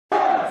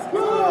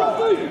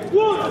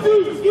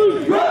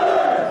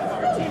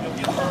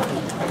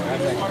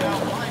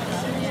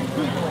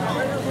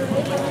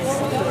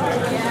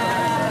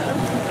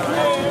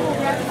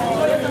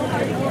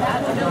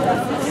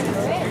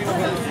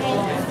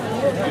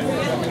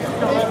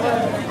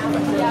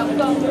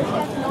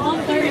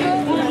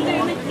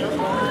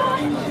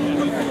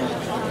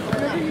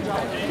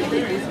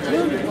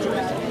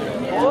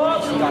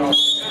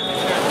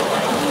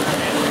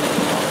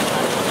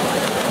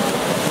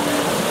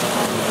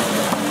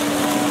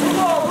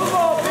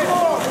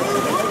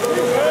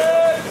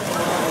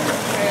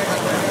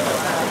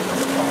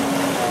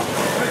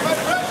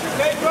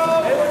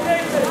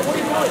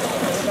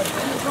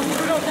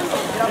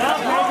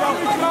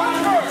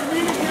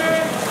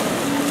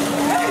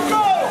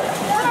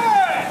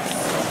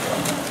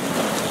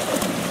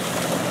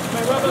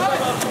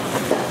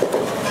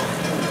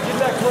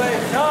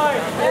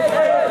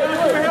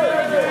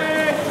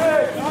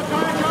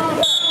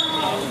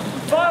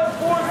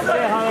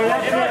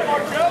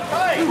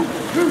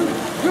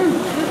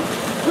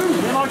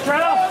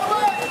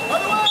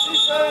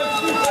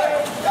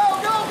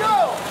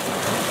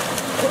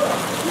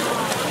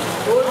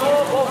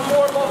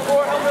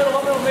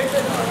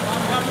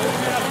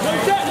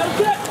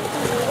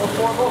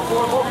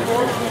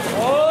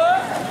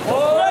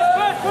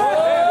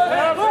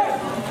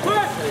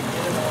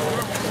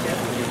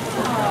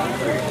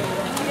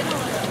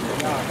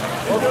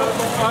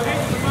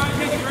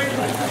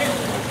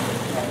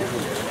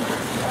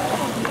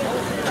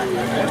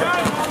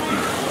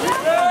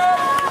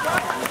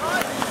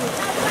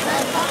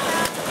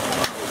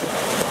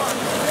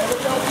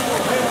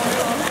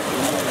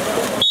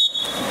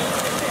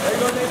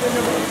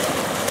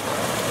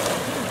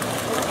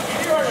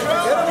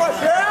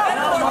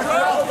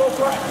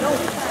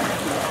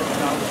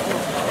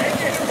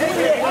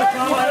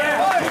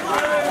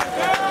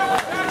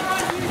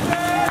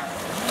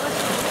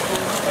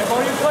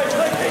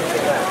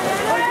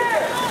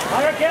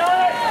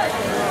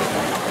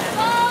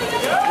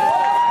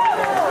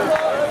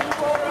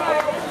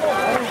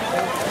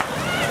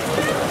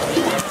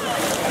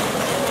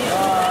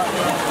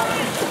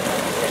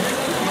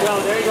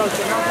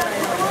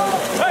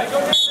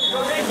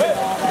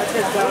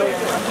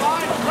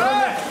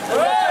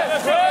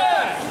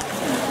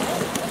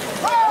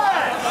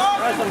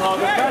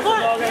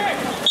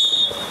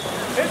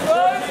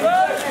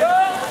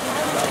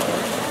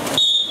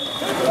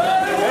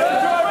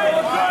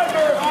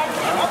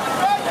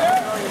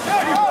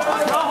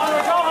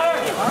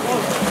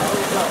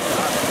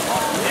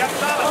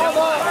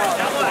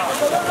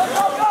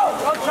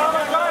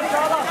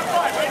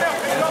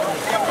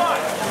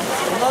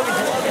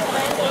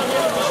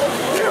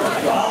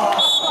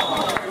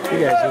You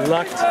guys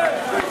lucked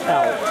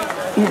out.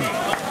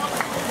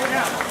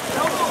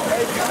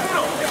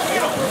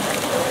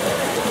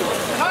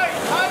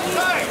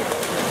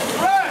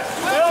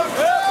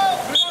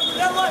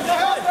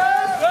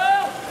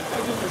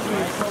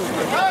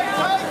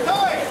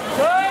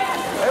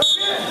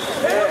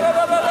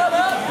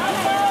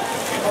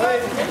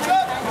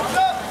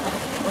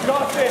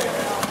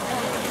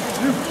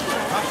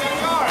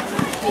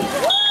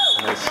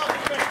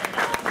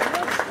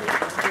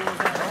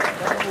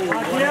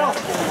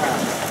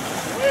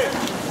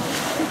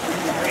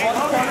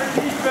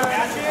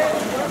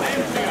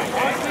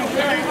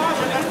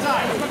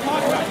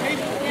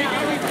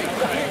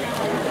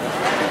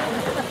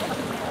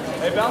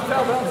 Hey, bounce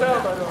out, bounce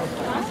out.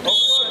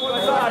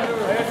 One side.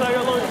 Hey, that's how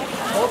you're looking.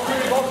 Both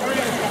three, both three.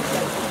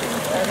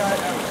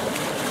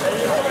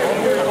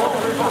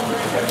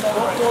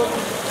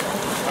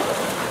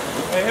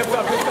 Hey, hips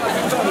up, hips up,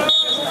 hips up.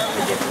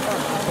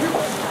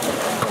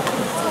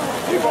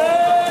 Keep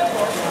it!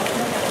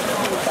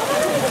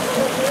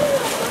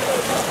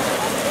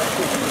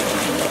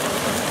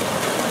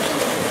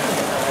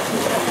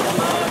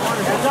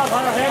 Hands up,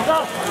 Hunter, hands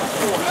up!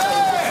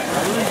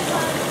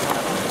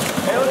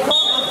 Hey, let's go!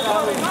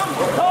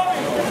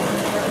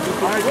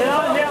 All right, get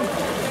on him.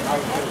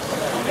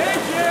 Hey,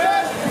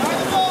 Jim! How's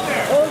the ball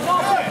there? Hold the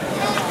ball there.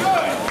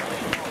 Good.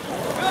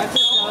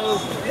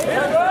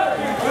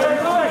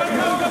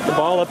 Put the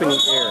ball up in the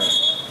air.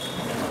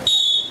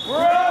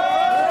 We're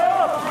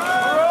up!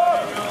 We're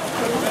up!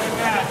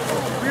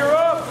 We're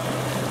up!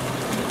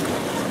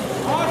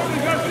 Austin,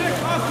 go stick!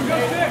 Austin, go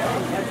stick!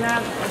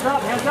 Hands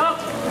up, hands up!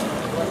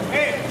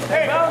 Hey,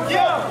 hey,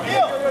 heel!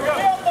 Heel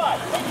side!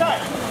 Look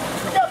tight!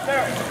 Pick up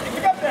there!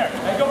 Pick up there!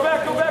 Hey, go back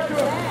to him!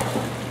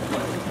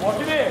 Walk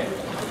it in.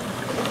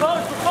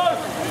 Close,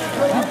 close.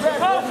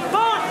 Close.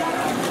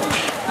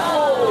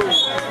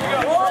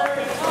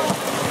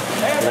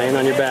 Laying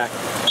on your back.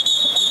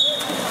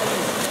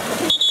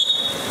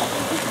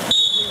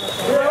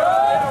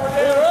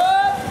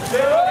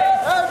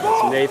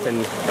 It's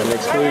Nathan from the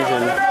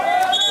exclusion.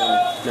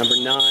 And number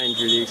 9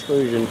 drew the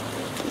exclusion.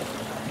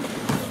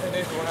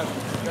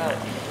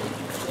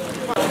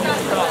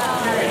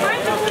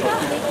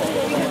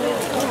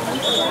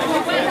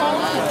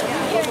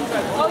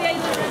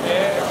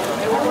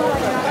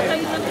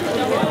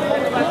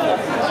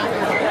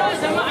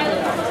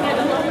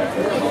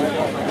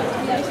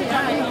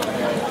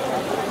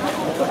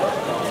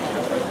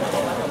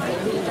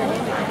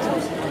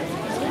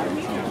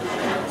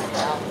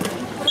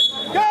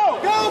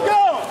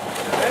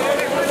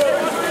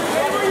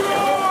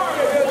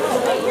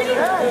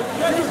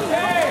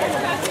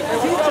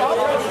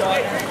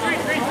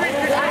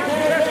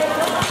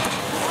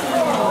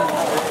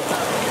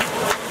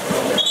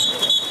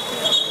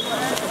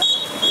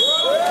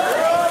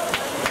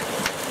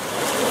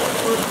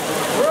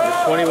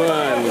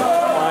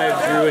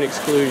 point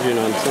exclusion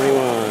on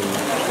 21.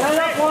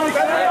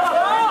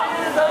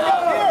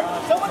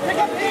 Someone pick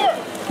up here!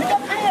 Pick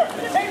up here!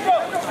 Pedro,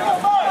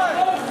 field 5!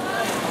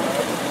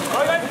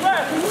 All right,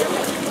 left!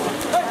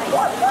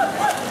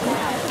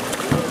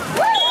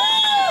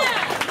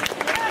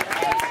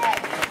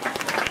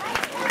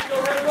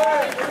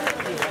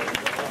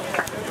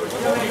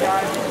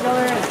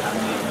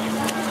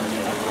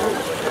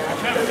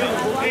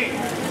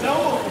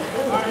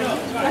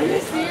 Are you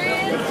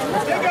serious?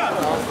 Dig up!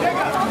 Dig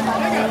up!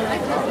 Dig up!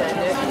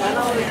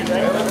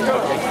 Let's go!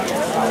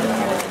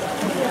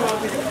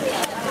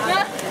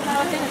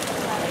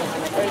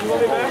 Hey, you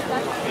want me back?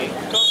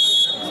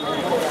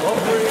 Ball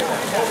three.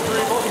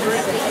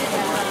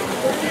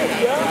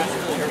 Yeah.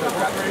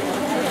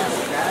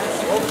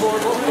 Ball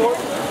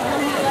forward.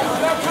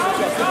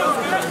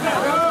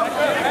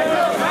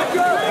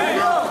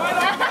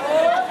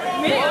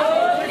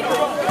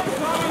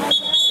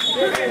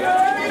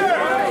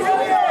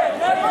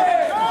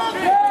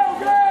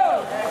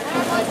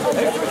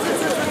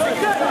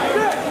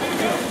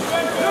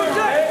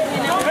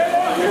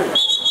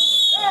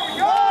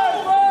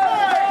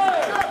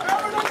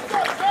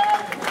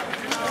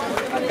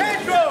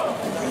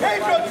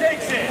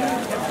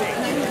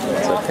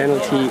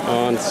 Penalty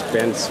on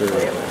Spencer.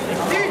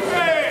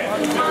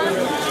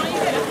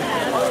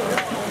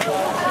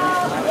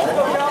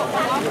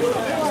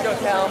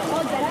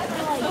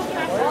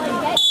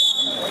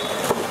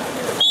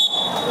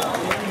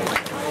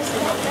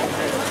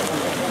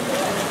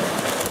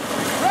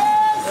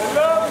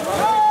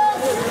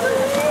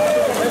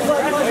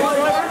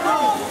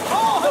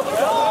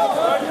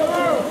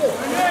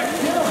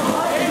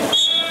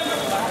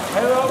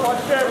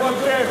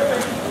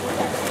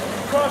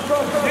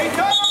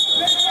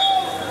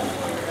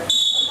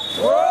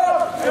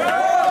 Watch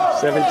there.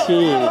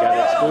 17 got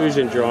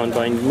exclusion drawn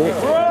by Nick,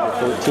 number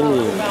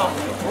 14.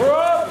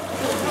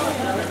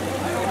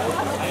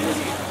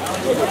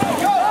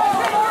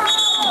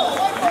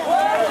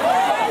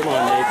 Come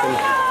on, Nathan.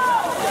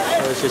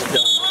 That was just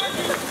dumb.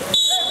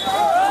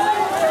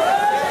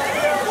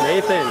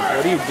 Nathan,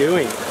 what are you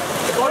doing?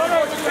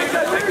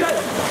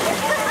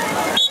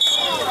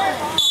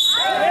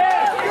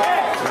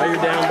 Now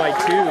you're down by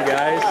 2,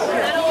 guys.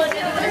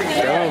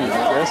 Dumb,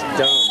 just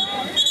dumb.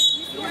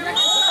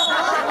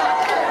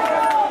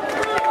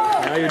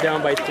 Now you're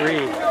down by 3.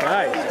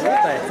 Guys,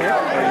 what the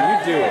heck are you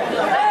doing?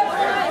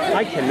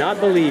 I cannot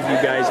believe you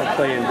guys are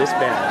playing this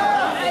bad.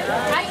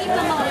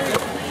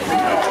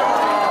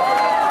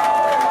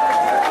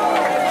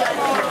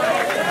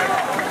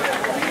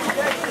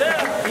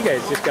 You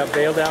guys just got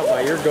bailed out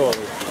by your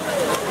goalie.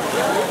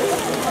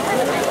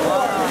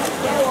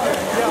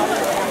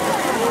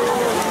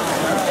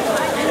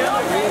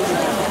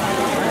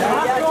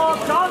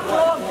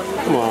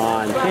 Come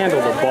on, handle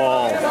the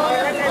ball.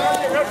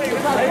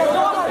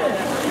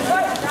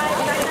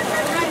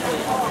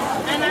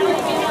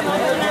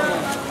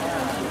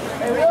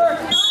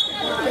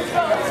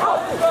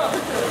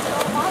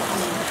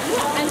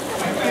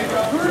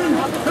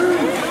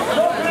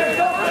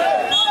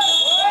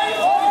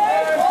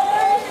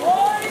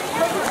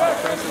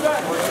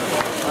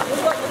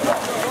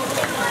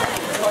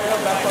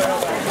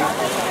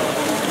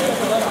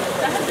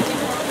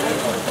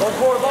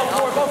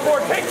 Ball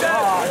forward, take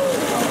that!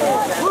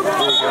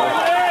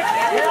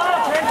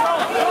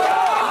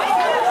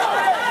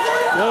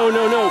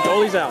 No,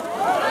 goalie's out.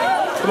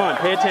 Come on,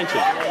 pay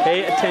attention.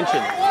 Pay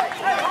attention.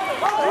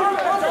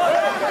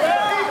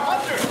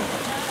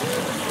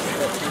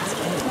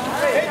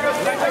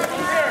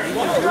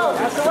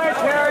 That's the way,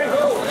 Terry.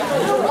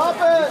 Up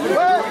it!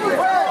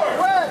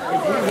 Wait!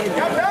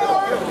 Come down!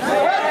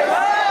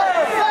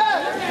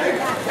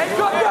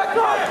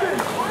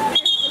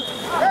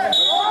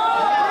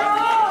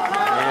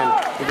 Man,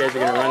 you guys are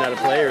going to run out of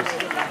players.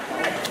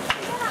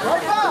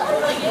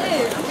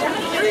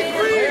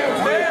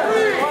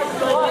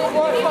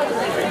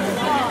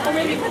 Or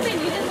maybe because they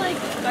needed like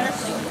better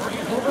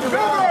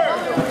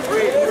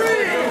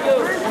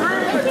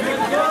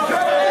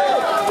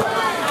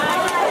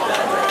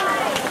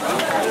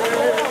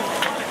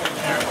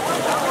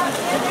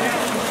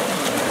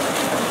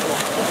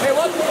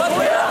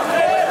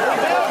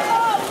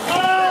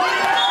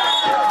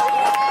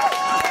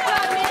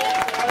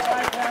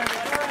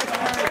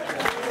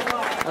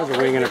That was a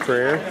wing and a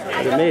prayer,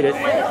 but it made it.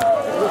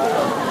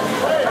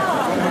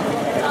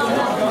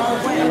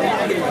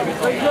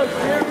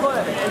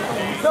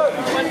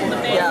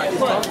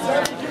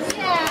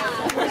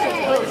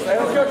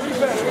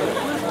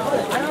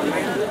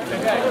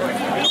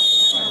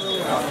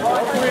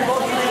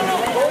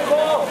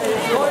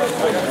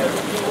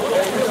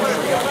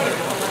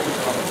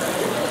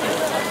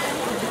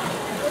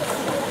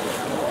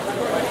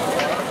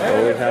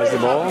 Goalie has the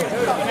ball.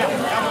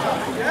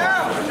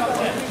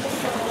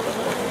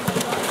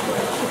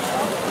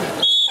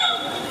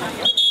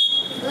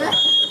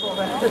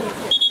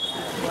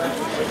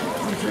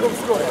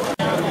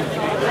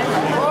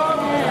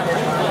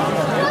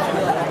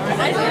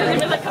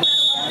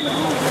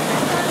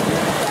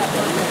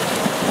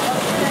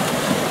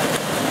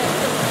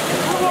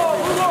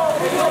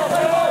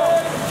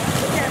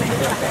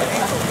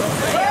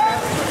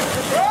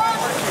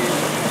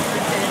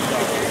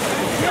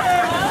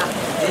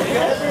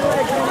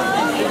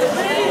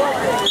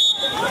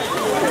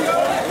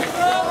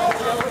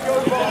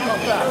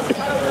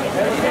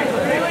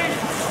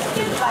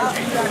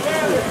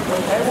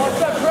 Hey, one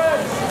step, Fred.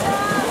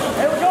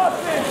 Hey, we go,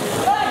 Finn.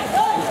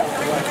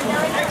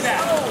 Take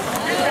that.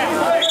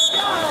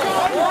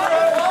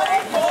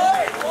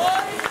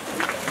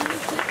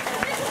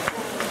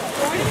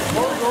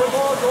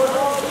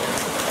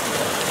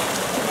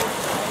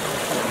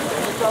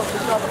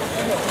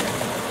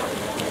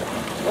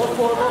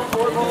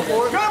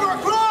 Cover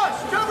across!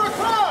 Cover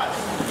across!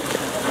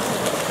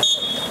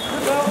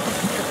 Good go.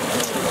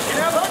 Get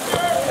out,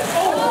 Hunter!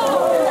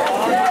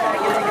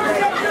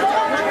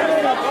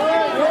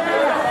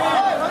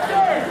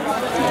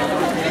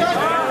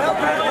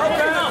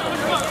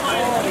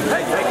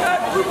 Hey, take that!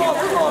 Blue ball,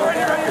 right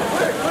here,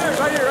 clear,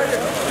 right here.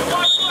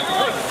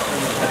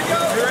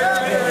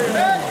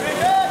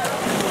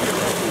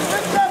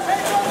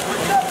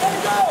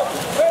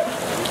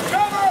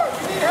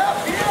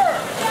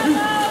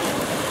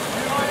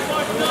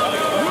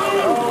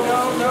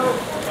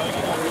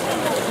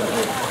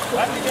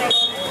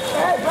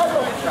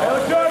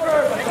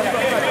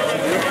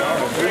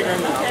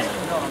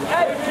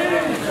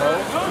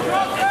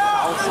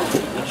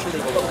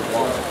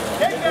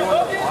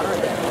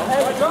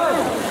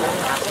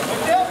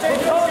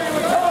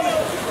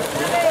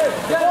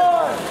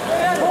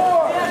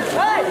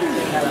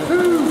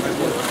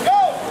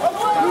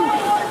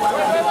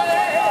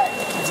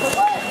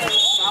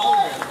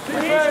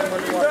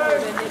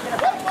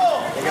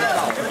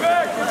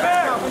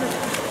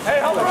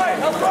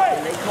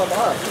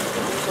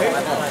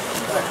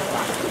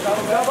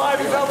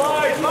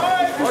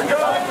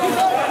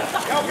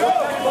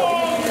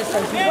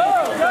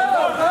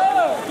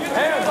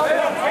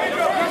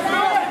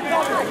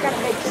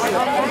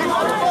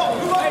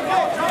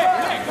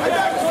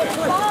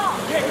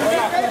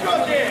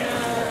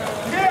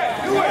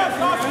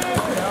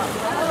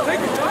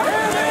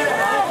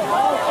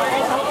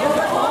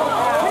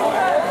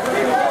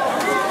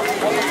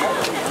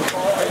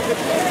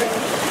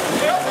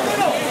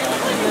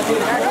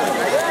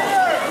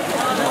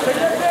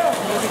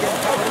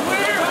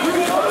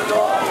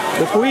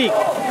 Look weak.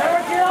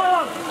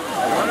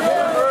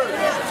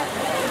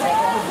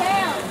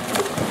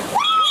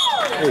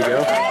 There you go.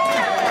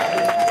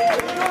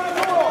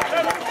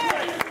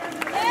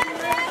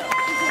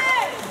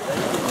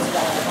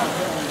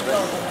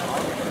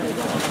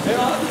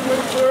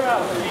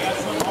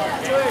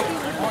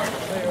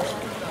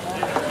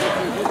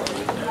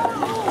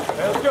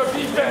 Let's go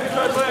defense,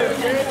 no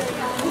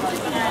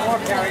more,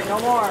 Gary, no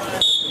more.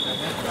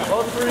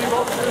 Both three.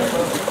 Oh,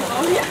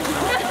 yeah.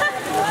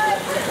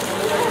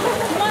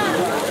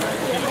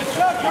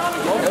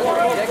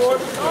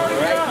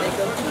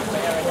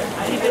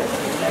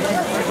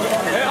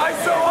 Hey,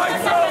 ISO!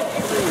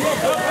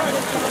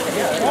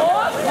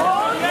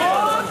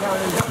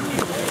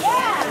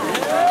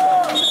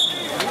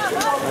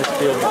 Nice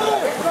field.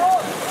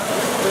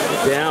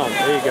 Down.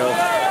 There you go.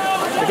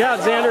 Look out,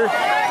 Xander.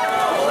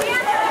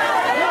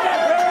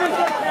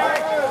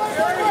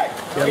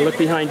 You gotta look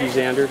behind you,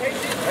 Xander.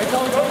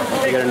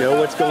 You gotta know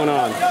what's going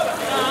on.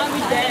 I'm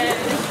dead.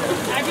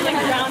 I'd be like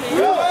drowning.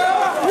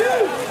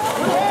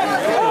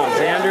 Come on,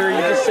 Xander.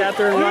 You just sat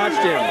there and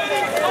watched him.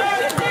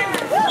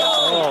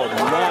 Oh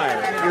my.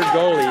 Your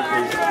goalie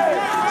is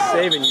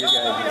saving you guys'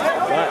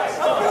 butts.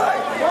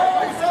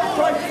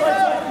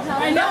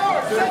 I know.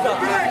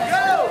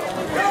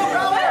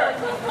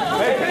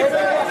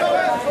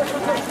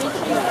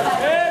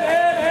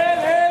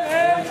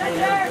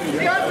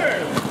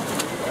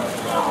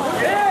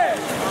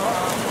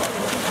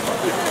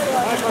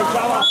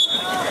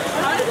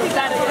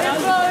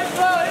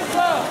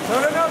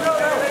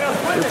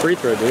 Good free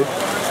throw, dude.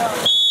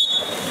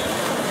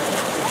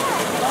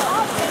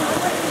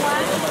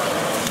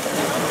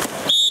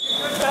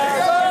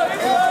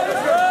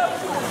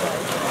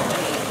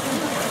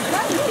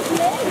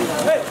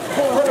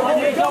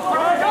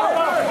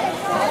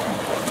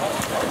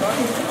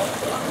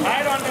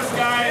 Right on this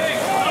guy.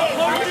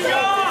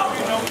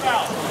 No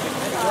foul.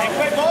 They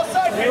play both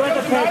sides. Stay with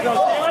the peg, go.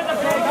 Stay with the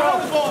peg, go.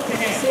 The ball to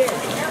him.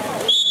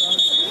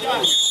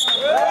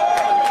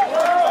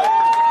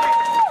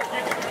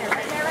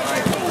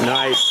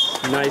 Nice.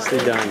 Nicely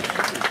done.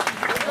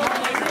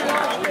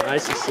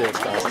 Nice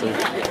assist, Austin.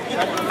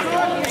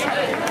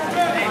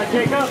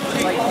 Take up.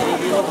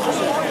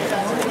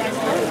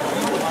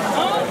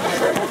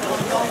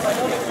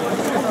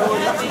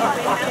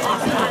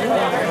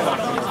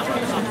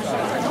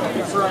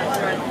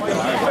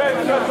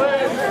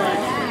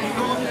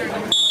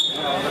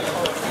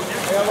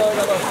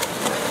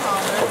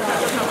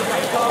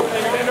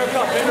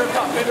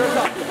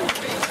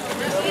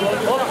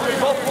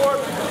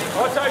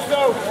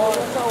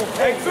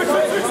 Hey, switch.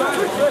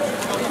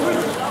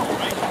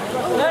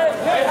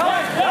 Hey,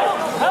 help!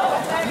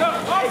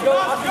 Hey, go.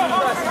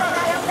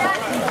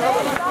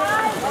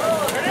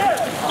 There it is.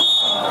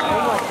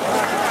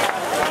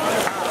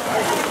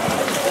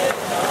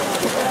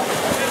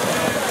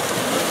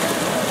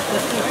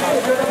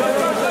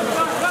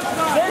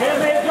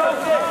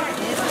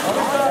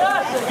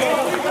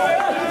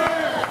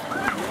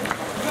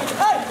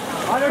 Hey!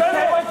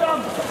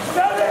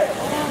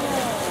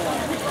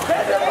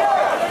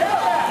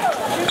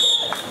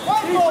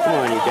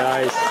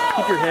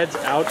 your heads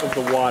out of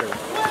the water.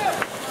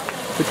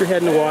 Put your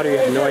head in the water, you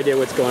have no idea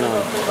what's going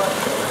on.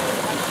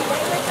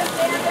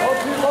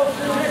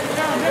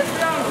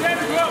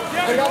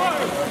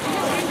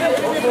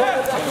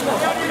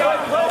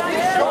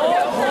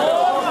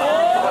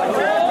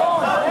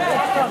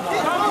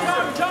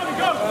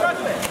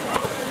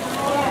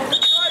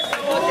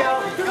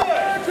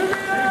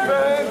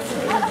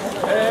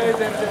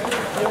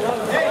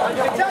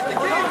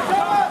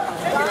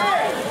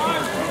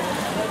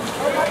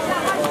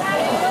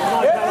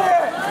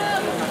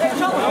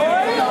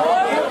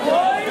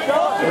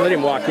 Let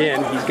him walk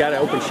in. He's got an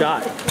open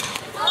shot.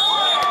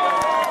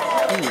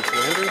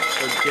 Xander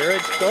or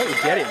Jared, go ahead and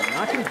get him.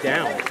 Knock him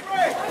down.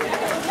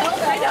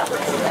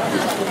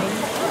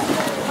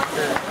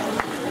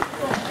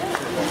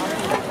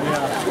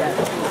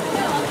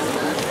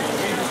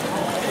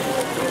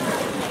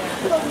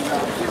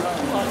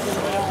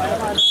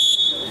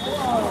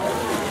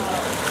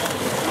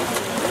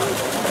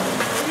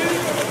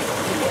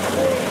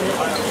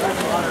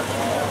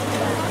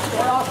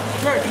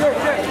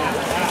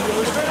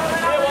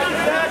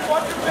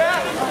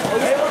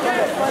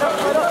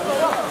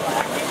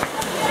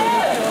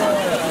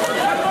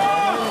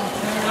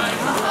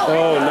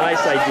 Oh,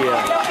 nice idea.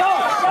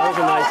 That was a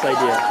nice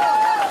idea.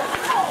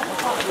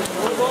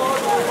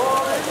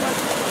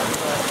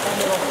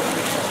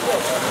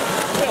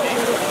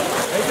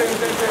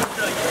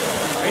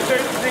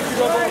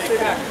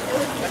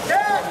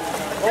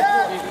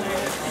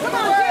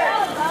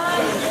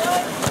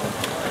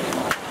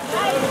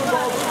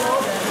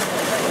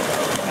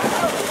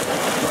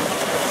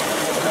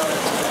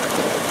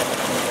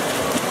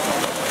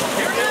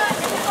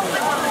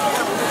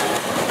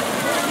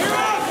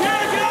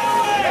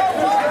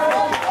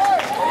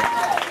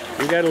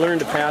 You got to learn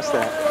to pass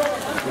that.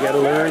 You got to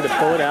learn to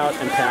pull it out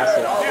and pass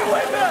it.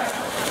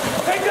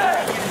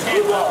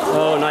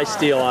 Oh, nice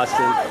steal,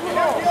 Austin.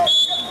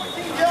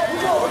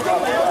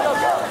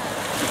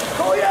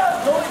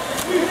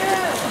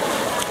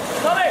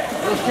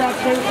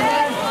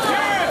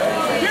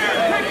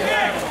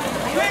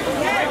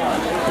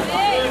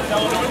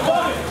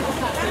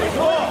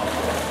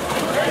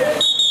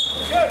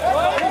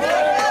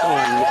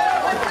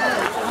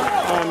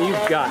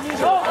 You've got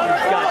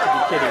to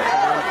be kidding,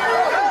 Tom.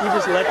 You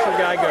just let your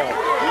guy go.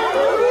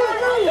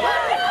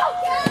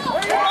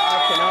 I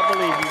cannot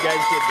believe you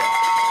guys did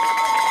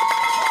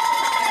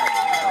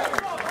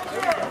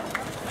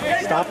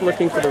that. Stop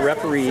looking for the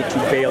referee to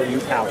bail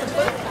you out.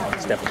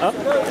 Step up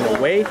and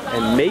away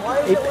and make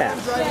a pass.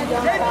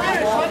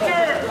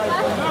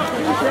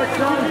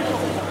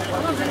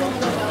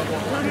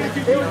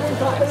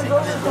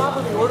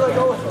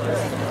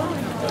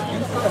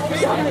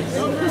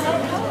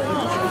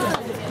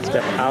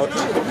 Step out,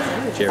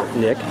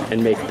 Nick,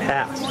 and make a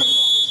pass.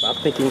 Stop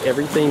thinking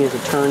everything is a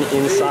turn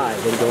inside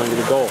and going to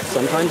the goal.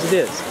 Sometimes it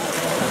is.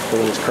 But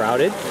when it's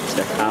crowded,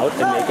 step out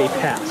and make a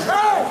pass.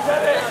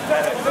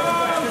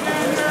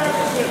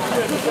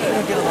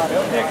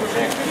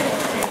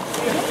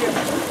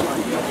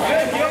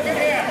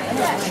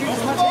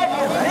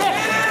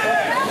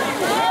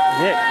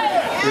 Nick,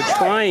 you're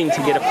trying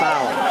to get a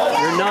foul.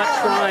 You're not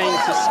trying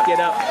to skid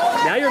up.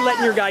 Now you're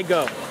letting your guy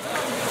go.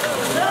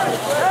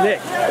 Nick,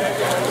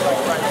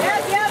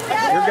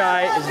 your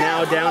guy is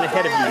now down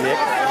ahead of you, Nick.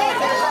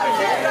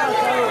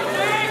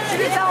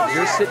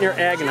 You're sitting there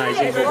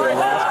agonizing over the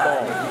last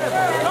ball.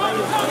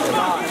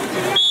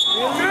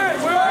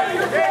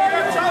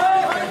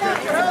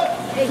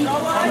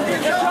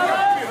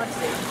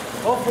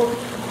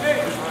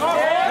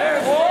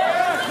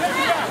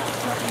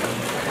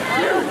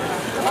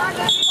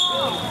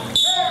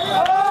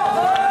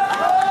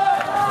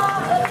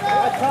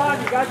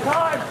 You got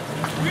time.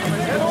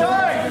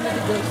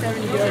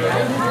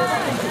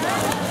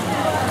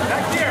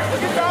 Back here,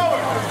 look at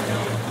Bauer.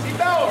 See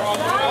Bauer.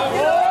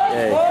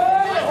 Hey.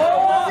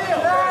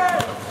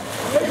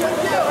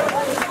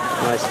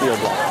 Nice field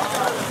ball.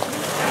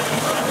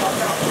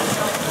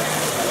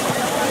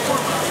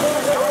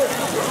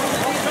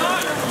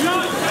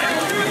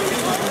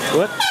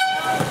 What?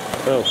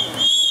 Oh.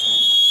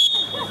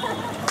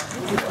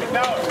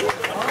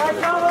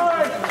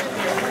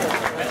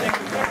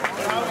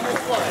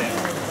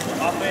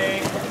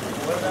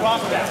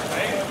 Cross that,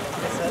 right?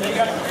 So you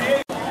got to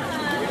create.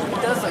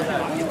 It does like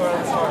that.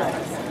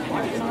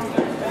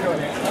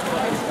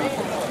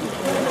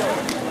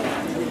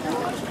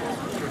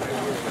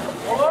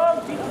 Hold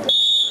on.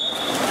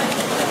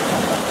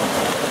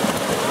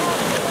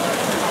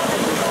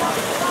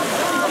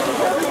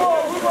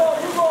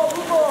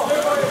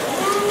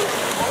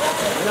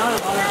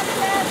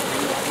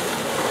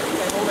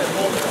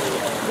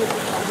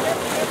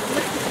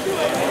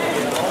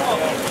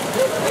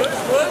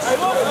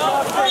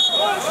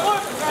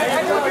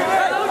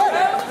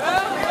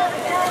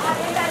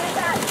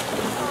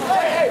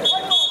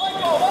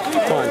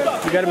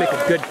 You got to make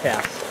a good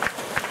pass,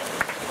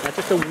 not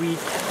just a weak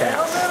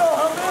pass,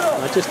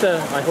 not just a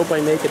I hope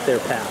I make it there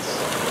pass.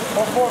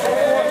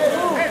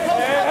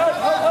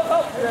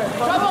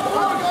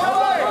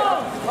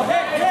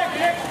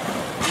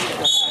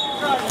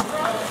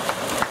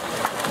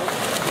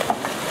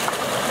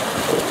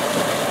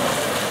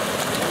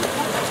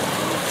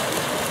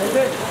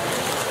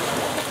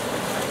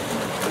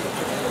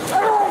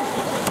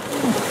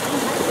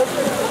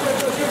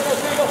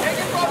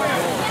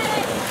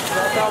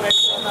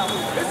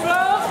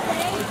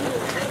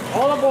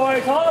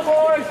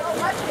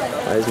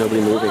 Why is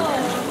nobody moving?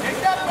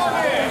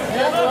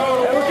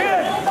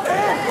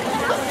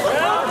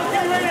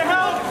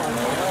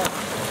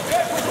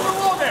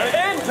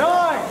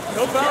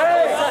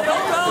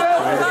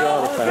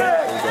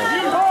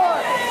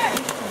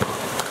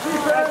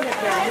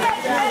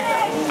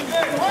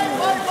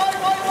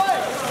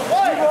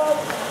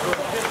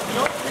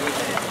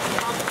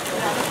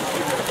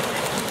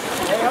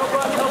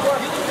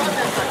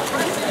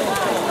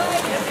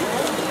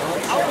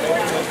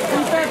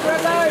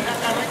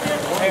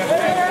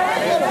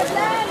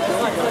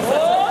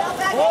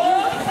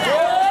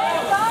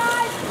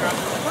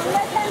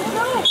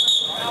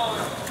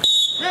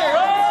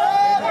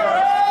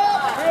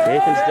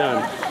 Nathan's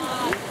done.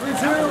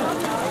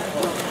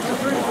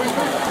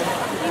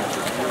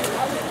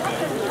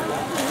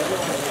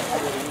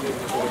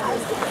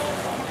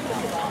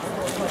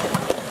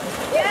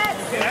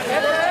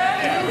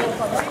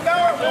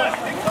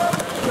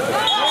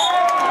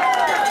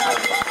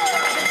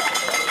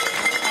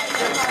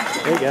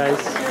 Hey guys,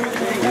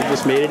 you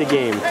just made it a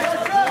game.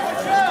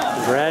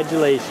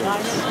 Congratulations.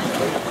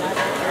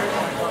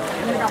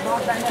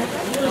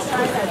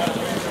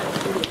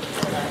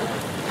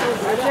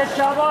 That's it,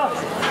 Chava.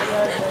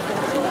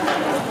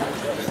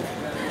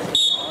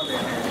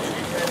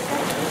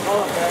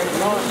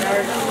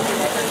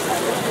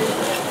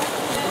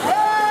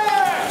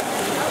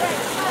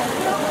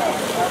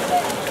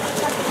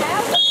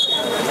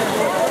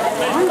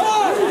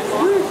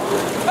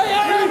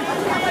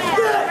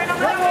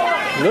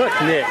 Look,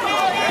 Nick.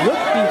 Look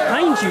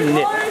behind you,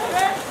 Nick.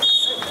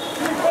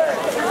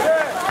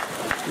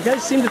 You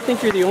guys seem to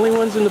think you're the only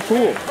ones in the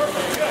pool. You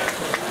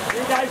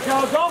guys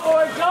go, go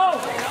boys, go!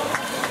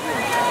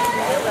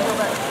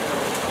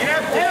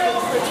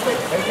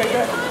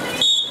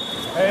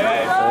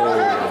 Oh,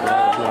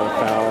 that was not a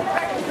foul.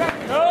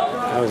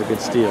 That was a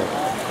good steal.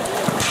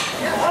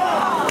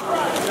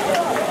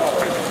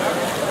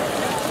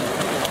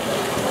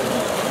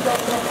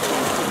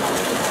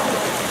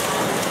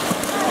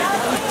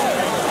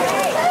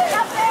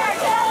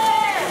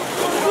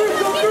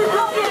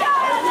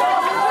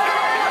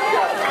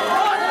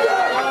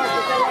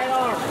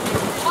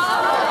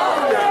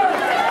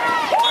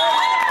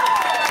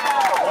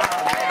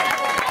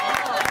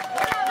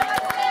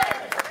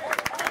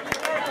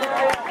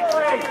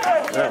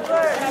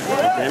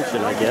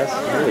 Redemption, I guess.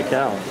 Holy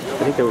cow. I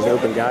think there was an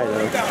open guy,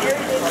 though.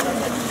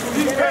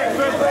 Get it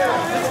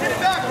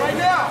back right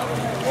now!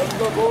 Let's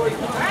go, boys.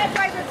 All right,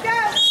 guys, let's go.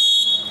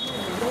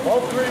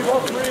 Ball three.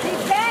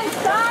 Defense,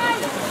 son.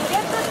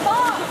 Get the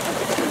ball.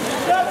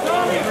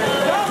 Tommy,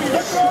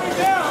 you're throwing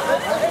down.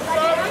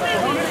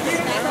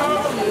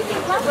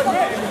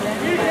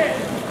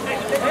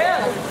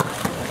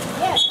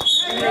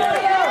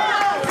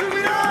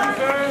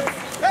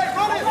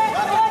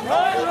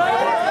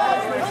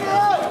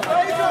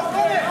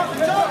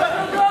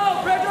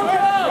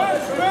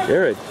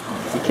 Jared,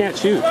 you can't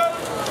shoot.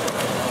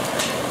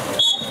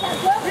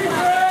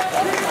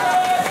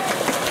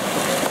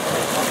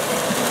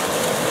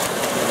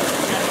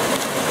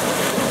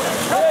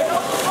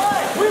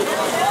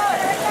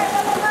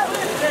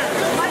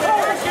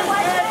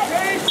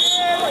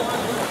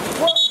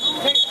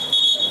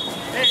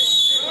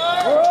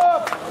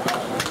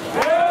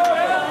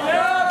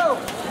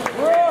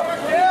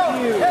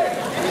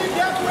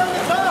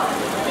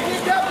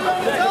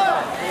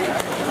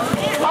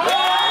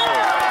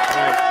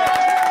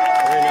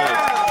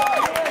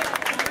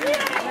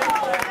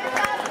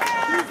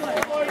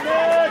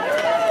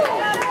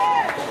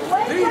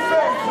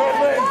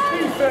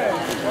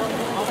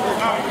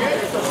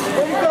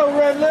 There you go,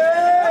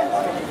 Redlands!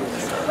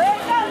 Way to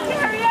go,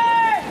 Carrier!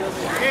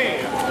 Hey,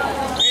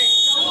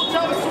 don't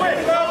tell the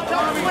switch! Don't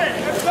tell the switch!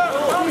 Let's go!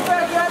 Come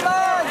back,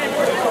 Redlands!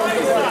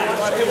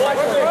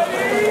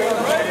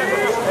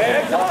 Hey,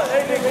 it's on!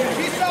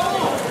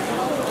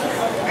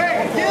 Hey,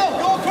 Gil,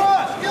 go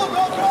across! Gil, go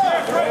across!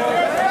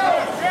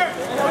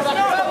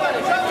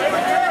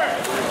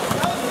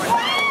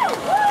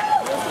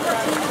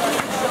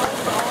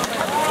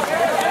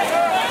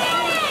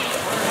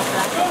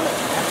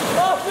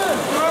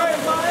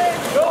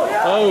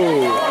 Oh!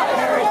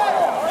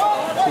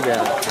 Too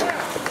bad.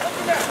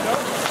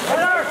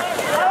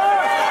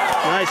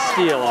 Nice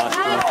steal,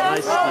 Austin.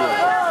 Nice steal.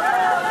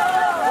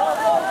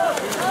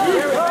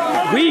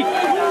 Weak!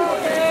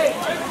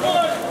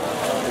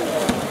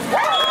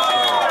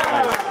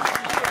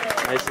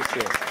 Nice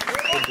assist.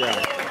 Good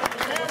job.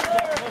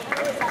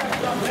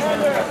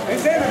 Hey,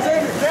 Xander!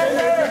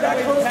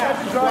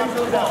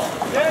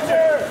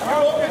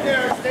 You're open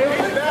there. Stay on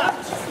the back.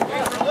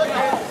 We're looking.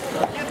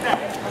 Get that.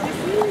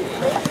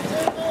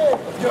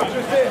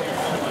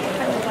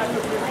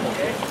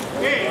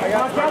 Hey, I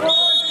got double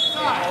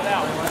inside.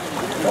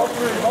 Ball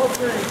three.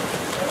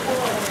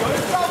 Go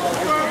to double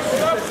first.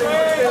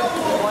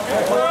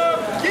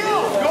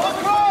 Gil, go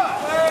across.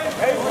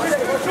 Hey, go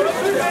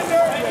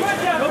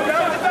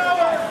down to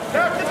Bauer.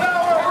 Down to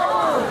Bauer.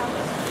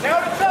 Now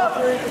to top.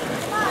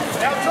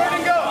 Now turn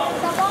and go.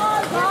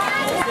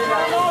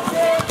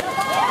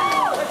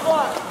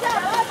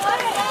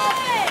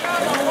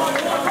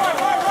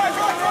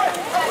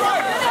 Right.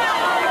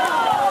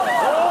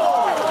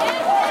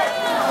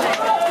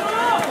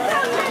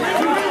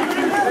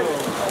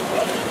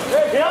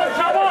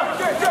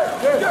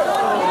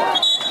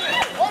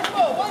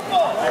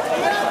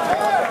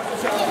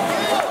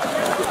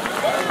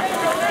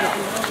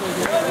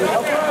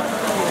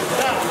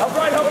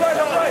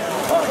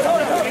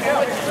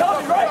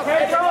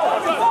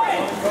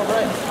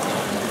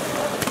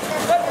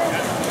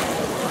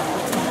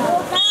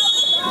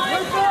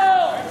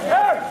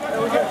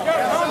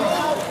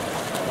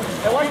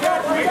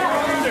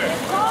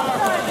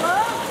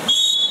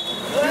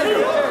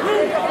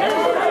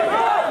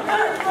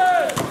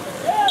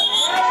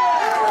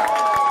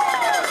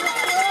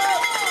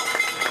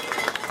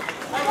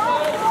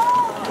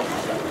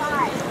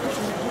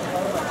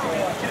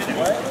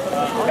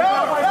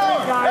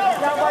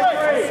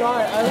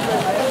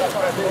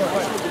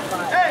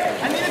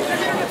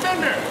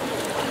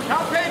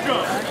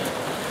 Pedro.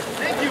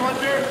 Thank you,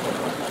 Hunter.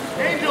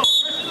 Angel,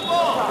 pressure the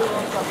ball.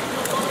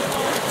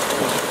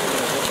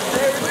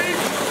 Hey,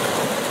 release.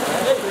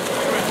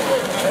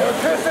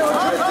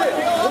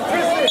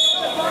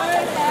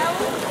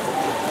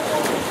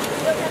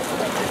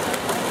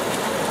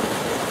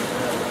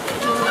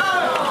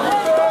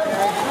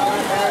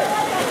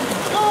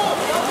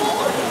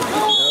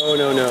 No,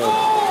 no, no.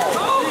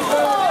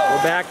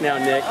 We're back now,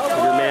 Nick.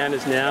 Your man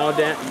is now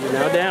down. You're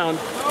now down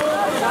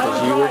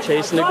because you were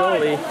chasing the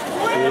goalie.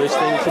 Foolish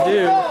thing to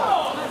do.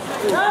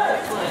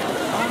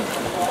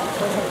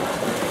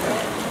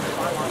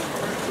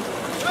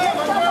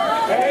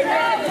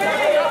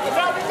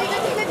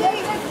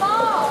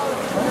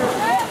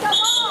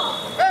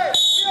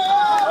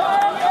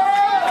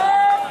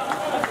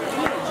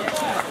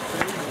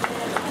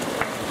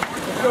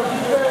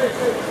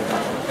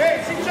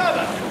 Hey, see each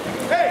other.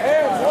 Hey,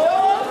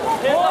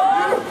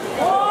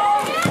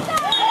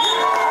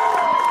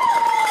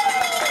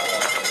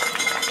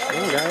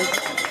 Come on, guys.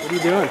 What are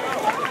you doing?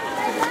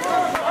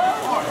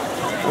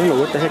 I don't know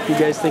what the heck you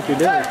guys think you're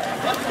doing.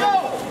 let's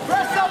go.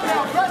 Press up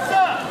now. Press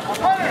up.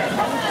 Hunter.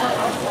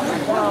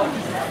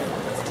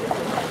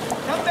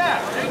 Come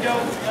back. There you go.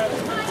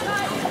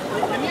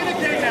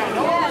 Communicate now.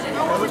 No one.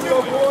 Let's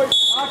go, boys.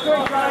 Talk to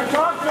each other.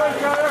 Talk to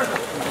each other.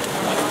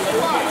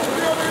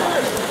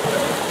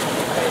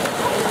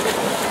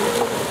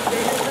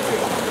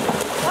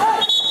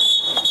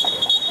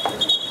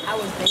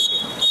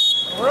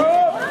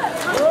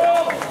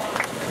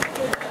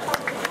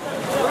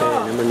 Okay,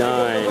 number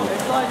 9,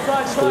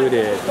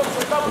 excluded.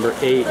 Number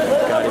 8,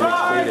 got him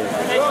excluded.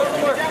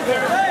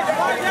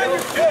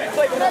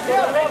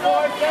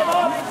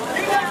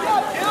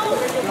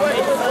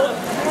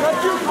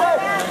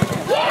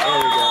 There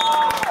we go.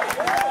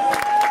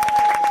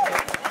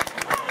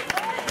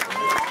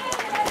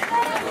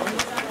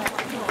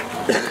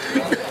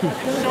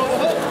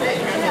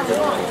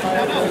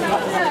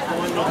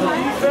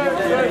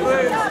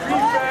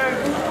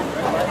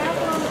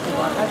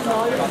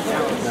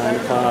 Nine to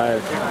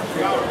 5.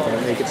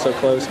 Can't make it so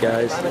close,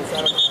 guys.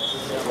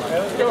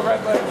 Let's go,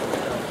 Redlands.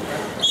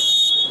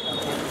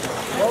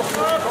 Both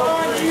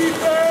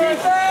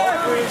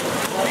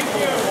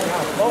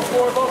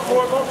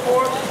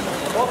four.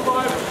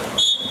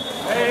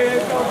 Hey,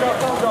 go.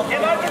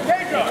 Get under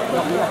Pedro.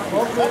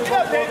 Let's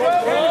go, Pedro.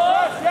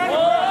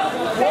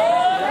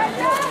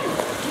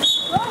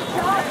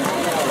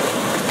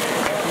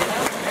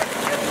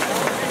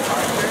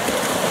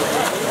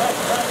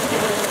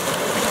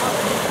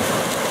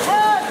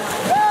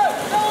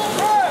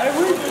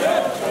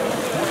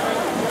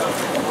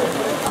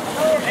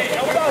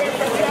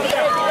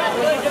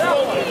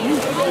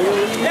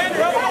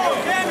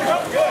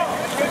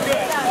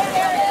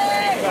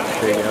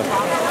 There you go.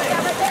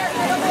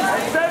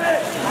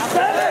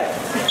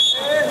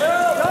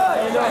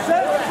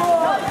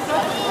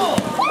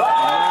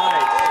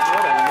 Nice.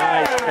 What a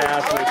nice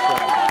pass we saw.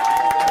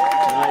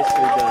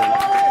 Nicely done.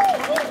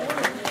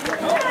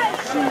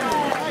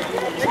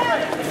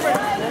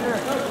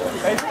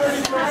 Hey,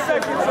 33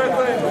 seconds,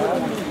 Redlands.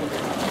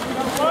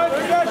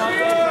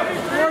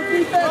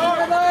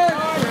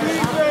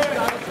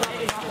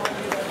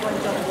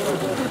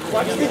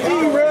 Watch the D,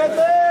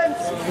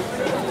 Redlands.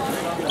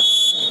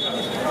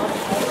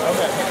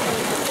 Okay.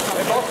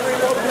 Hey, both three.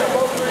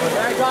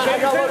 I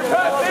got one.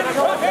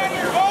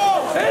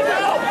 Hey,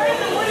 now.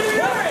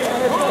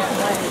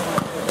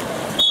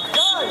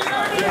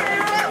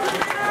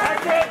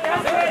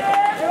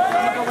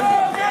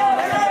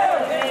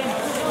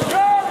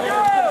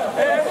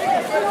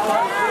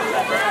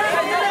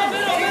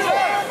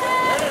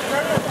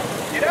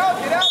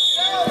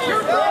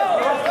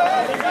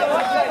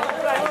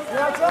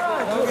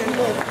 What are you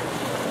doing?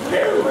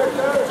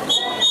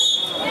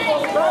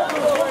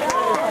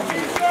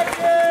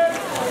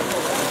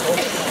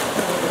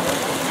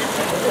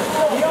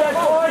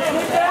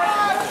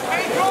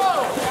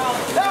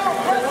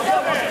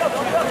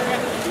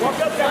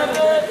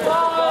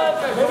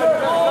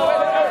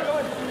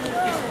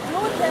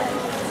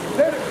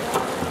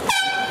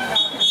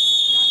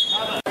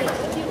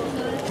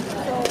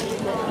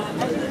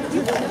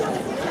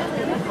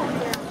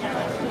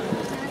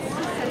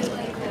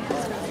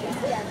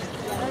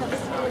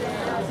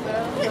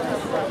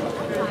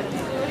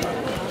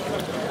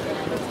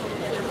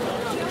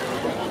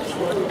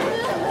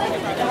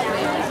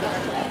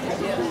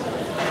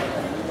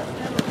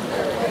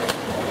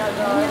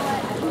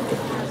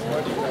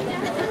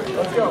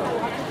 Let's go.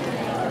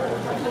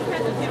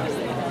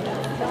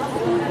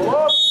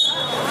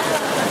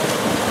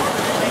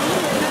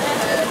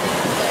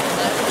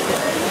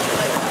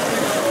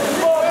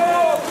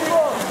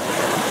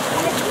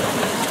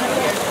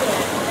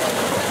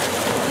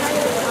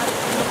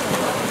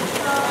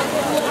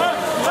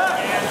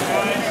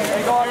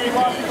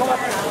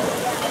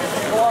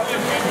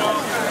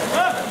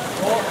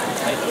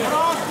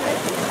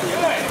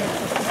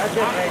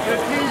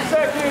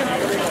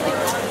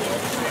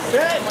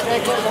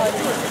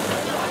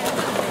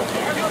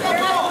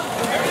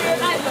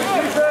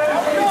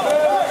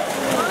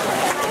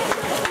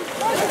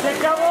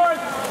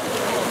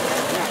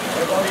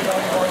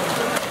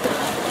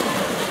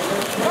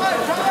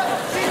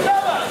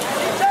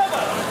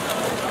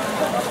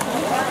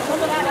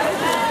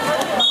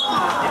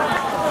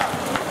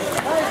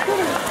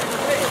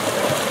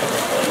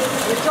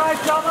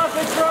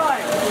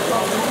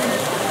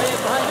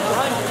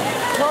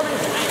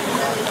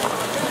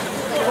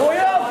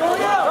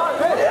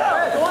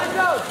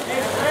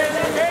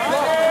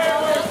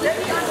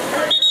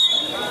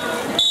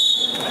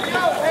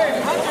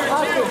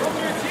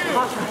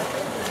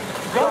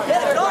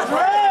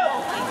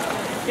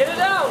 Get it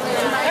out!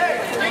 Hey,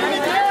 take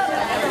it down!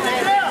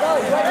 Take it down!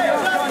 Hey,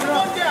 shot on the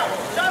one down!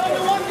 Shot on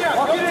the one down!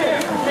 Walk it in!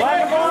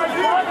 Line boys!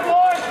 Line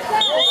boys!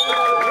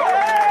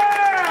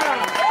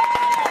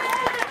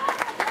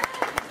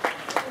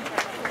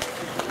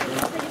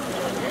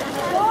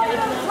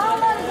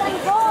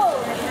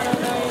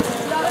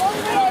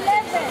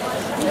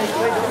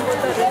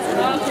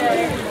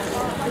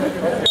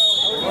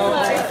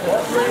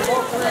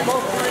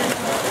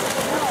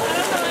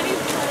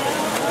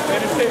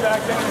 Stay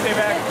back, stay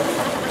back.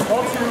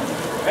 Hold two.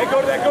 Hey,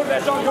 go to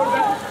that zone, go to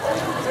that.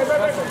 Stay back.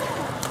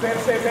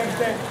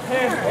 Stay.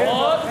 Hands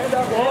up.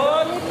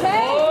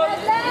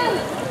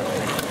 Redlands.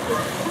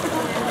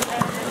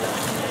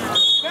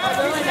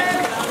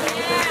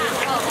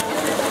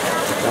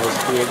 That was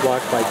field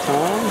block by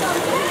Tom.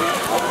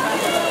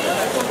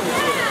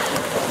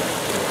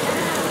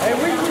 Hey,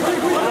 we.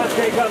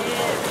 Take up.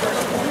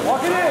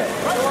 Walk it in.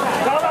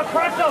 Down that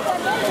press up.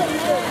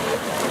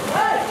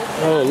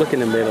 Oh, look in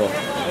the middle.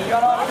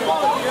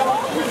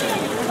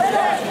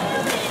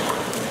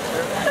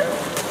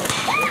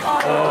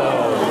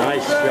 Oh,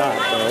 nice shot,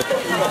 though.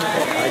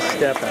 Nice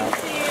step out.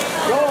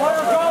 Go,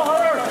 Hunter!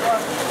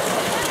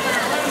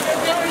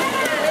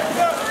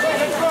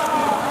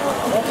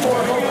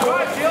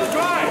 Drive, Gil,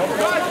 drive!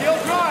 Drive,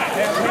 drive!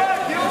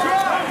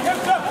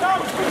 Hips up, Tom!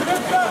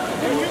 Hips up!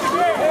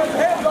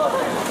 Hands up!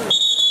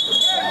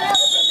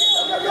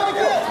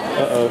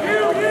 Uh-oh.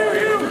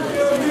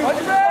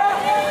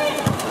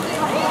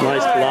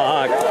 Nice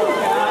block.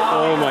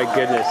 Oh, my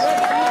goodness.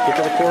 Get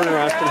to the corner,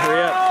 Austin.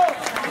 Hurry up.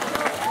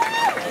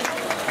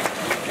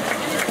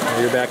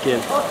 You're back in.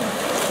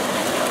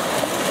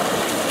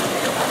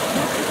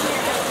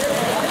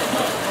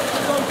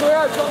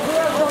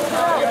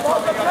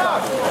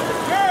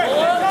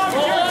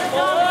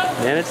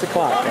 Manage the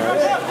clock,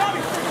 guys.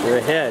 We're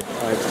ahead. All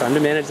right, it's time to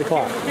manage the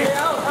clock.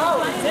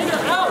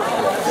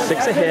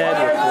 6 ahead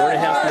with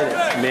 4.5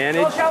 minutes.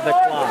 Manage the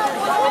clock.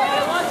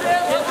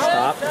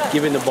 Stop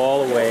giving the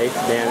ball away.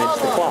 Manage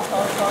the clock.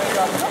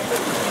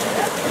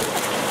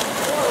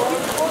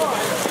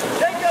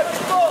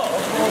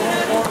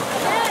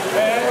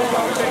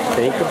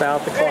 Think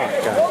about the clock,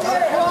 guys.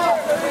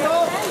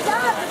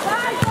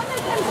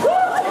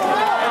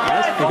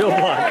 Nice field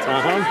block,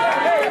 Tom.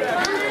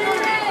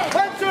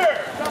 Hunter,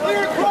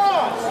 clear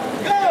cross.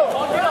 Go.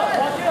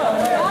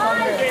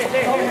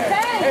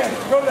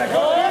 Go to that.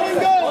 Go.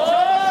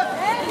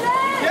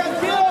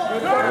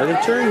 Let him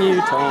turn you,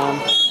 Tom.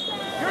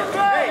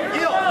 Hey,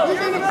 Gil,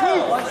 who's in the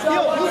crew?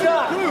 Gil, who's in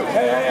the crew?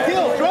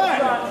 Gil, drive.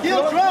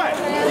 Gil, drive.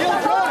 Gil,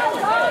 drive.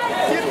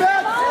 Get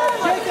back.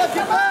 Jacob,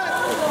 get back.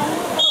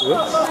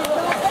 Whoops.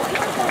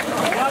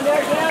 Down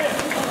there, Janet.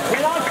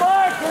 Get on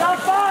five. Get on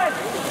five.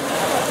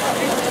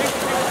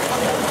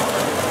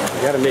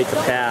 You got to make the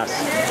pass.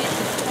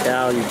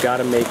 Cal, you got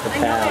to make the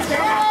pass.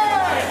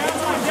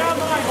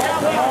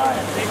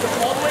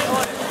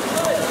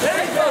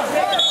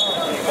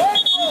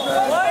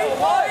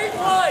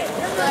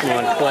 Come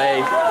on,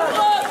 Clay.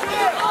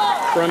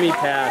 Crummy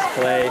pass,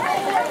 Clay.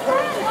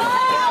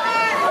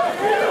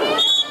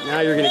 Now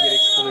you're going to get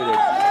excluded.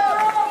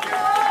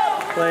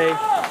 Clay,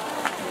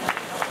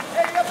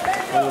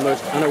 one of the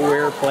most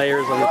unaware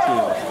players on the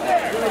team.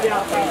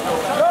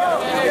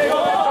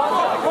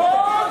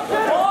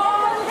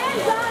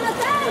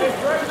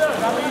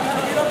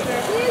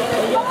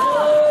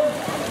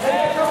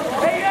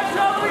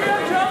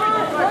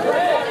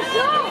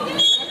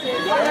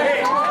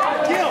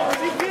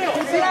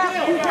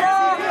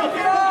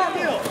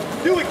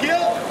 Do it,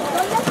 Gil.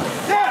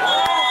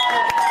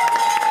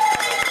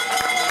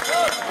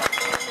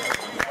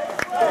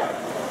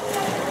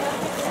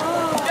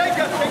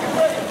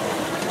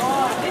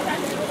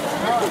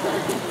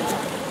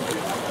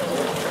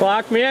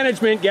 Clock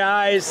management,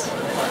 guys.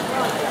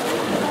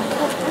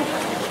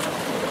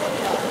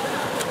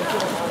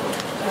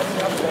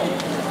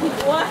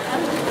 What?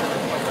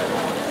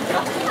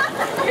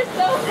 You're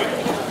so funny.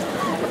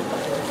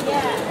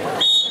 Yeah.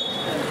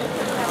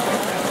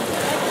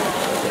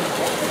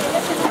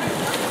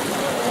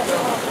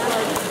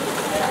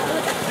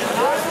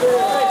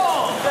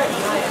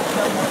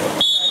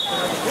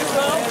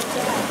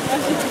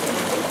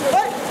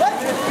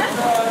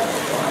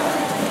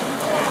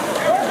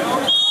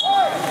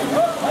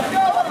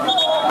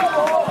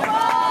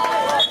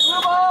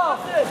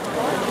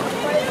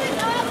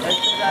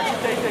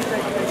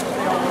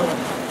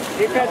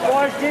 Defense,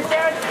 boys,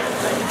 defense!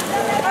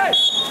 Hey!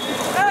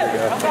 Hey!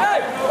 Hey!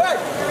 Hey!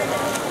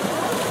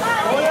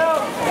 Go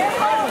out! There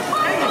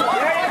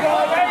you go,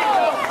 there you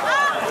go!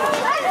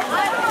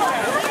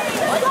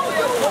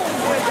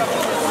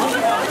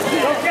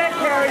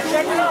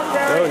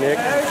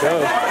 go.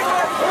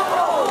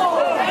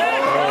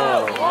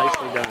 Oh,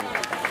 nicely done.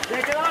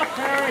 Take it off,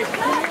 Terry.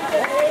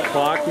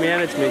 Clock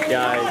management,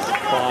 guys.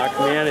 Clock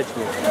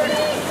management.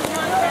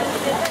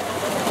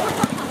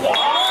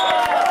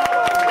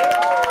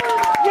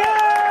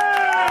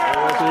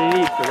 There wasn't a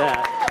need for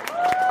that.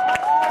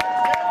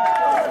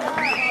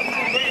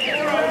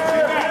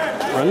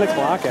 Run the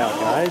clock out,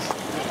 guys.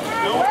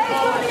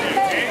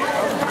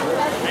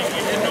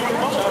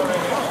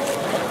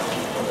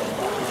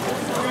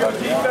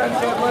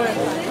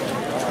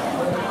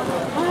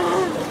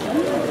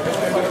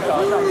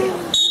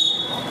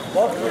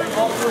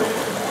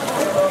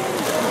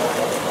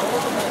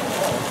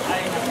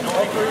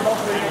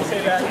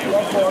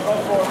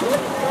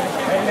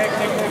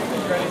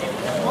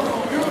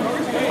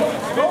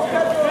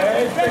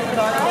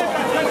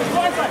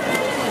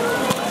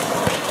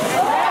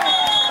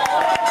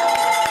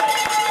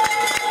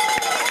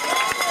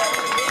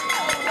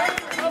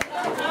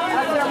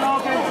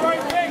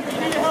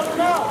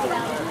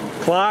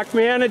 Clock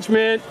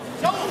management.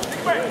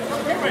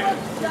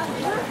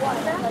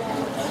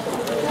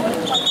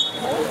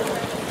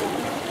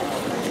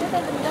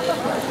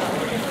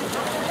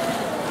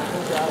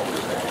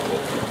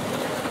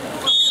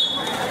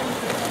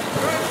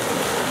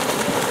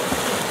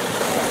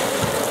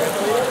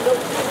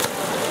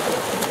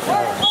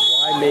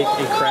 Why make a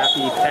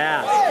crappy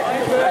pass?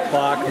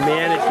 Clock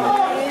management.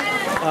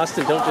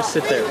 Austin, don't just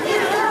sit there.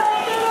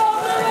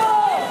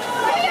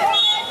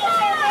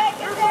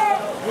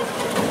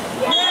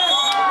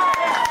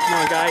 Come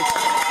on, guys.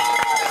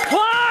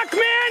 Clock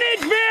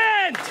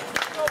management!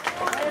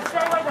 Let's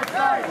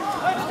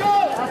go!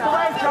 That's the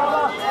way,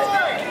 Trevor.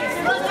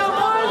 Let's go,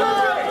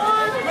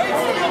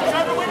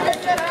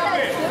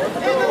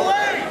 Get in the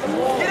lane!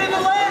 Get in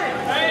the lane!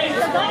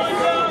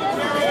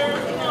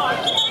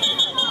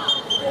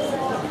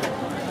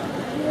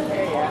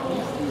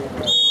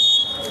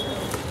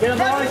 Get him,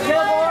 boys! Get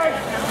him, boys!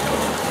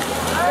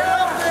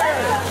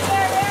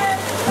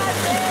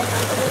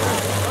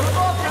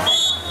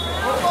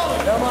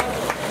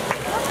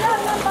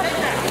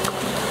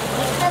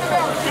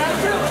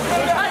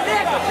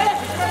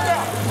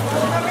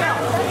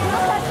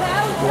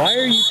 Why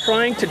are you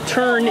trying to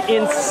turn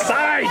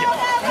inside?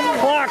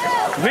 Clock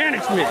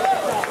management.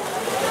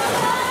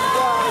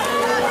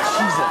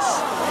 Jesus.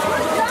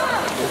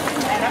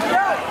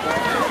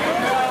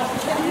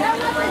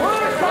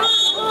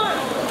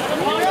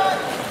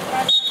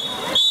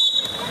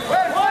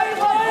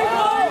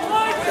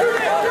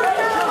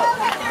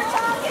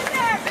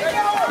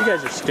 You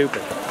guys are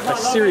stupid.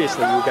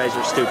 Seriously, you guys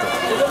are stupid.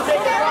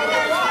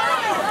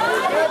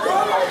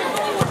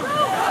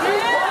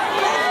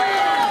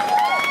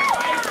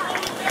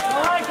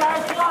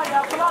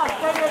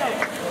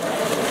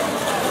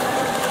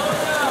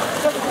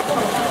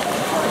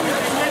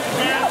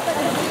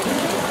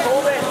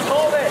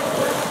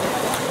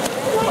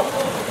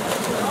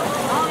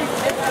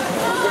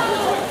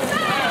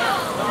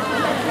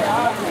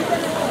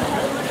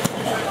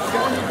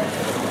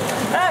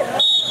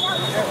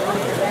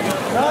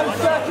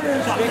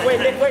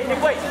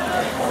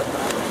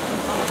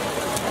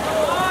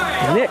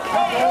 Nick,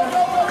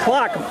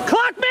 clock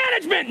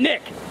management,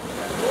 Nick.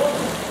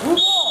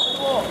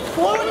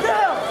 Slow it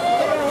down.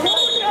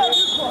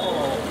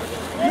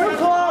 Your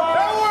clock.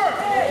 Power.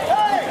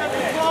 Hey.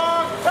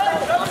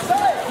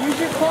 Use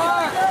your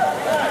clock.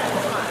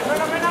 Right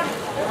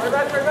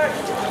back.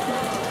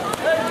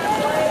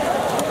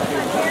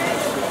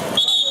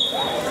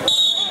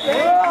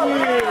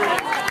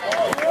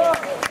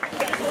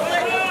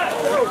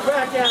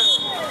 Back out.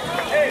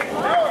 Hey,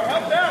 Power,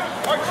 help down.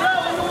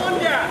 Marcel in the one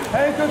down.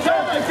 Hey, go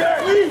down.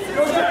 Please.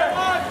 Go down.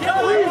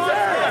 Please.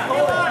 Go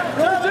down.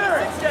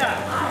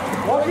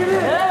 Walk it in.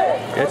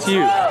 That's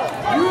you.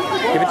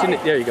 Give it to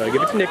Nick. There you go.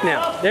 Give it to Nick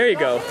now. There you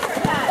go.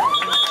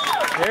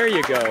 There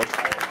you go.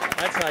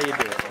 That's how you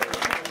do it.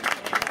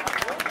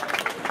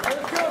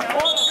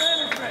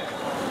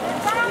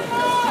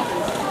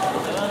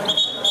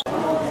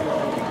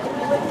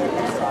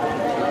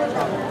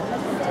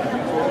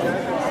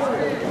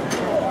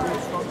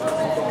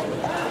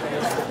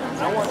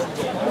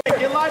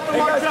 Get live from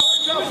Marcel.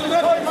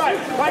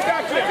 Right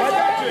back to it.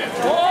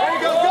 There you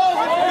go. Go.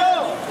 Let's go.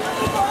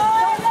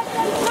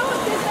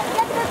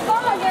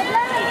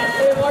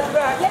 Watch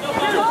back.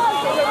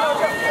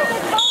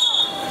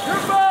 Your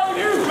ball,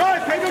 you.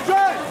 Drive, take your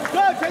drive.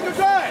 Drive, take your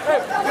drive. Hey.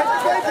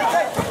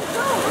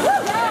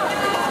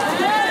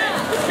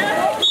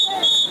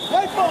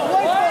 White ball.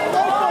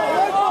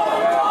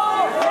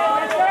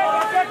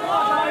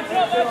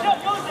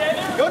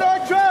 Go to our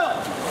trail.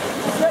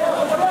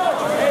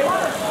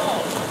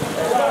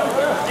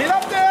 Get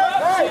up there.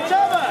 Hey,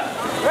 Chava.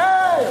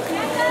 Hey.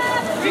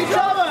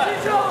 Chava.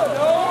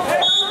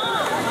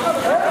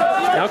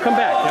 Now come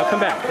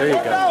back. There you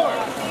go.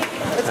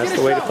 That's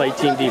the way to play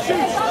team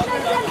defense.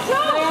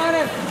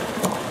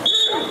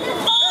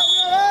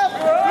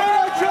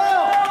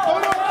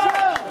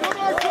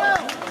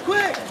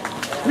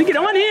 Get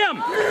on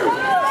him!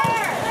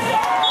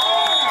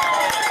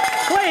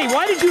 Clay,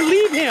 why did you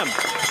leave him?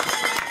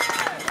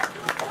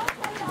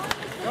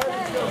 Go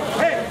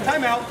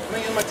timeout. I'm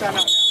going to use my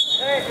timeout now.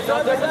 Hey, it's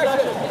on the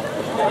section. It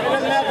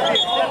doesn't have to be.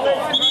 It's dead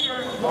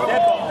ball.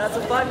 Dead ball. That's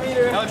a 5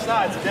 meter. No, it's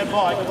not. It's a dead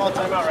ball. I can call a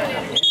timeout right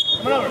now.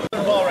 Come on over. Put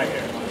the ball right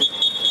here.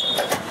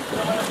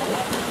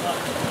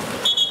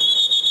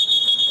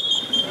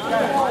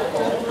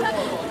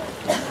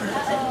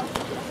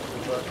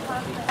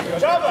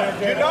 Java,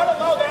 do not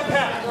allow that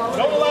pass.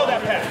 Don't allow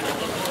that pass.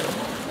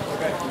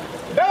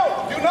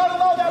 No, do not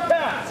allow that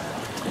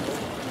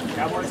pass.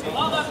 Cowboys,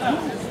 allow that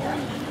pass.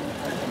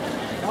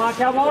 Come on,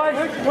 Cowboys.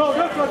 Go,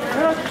 go, go.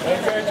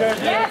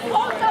 Yes,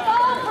 hold the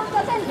ball.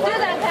 Doesn't do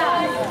that.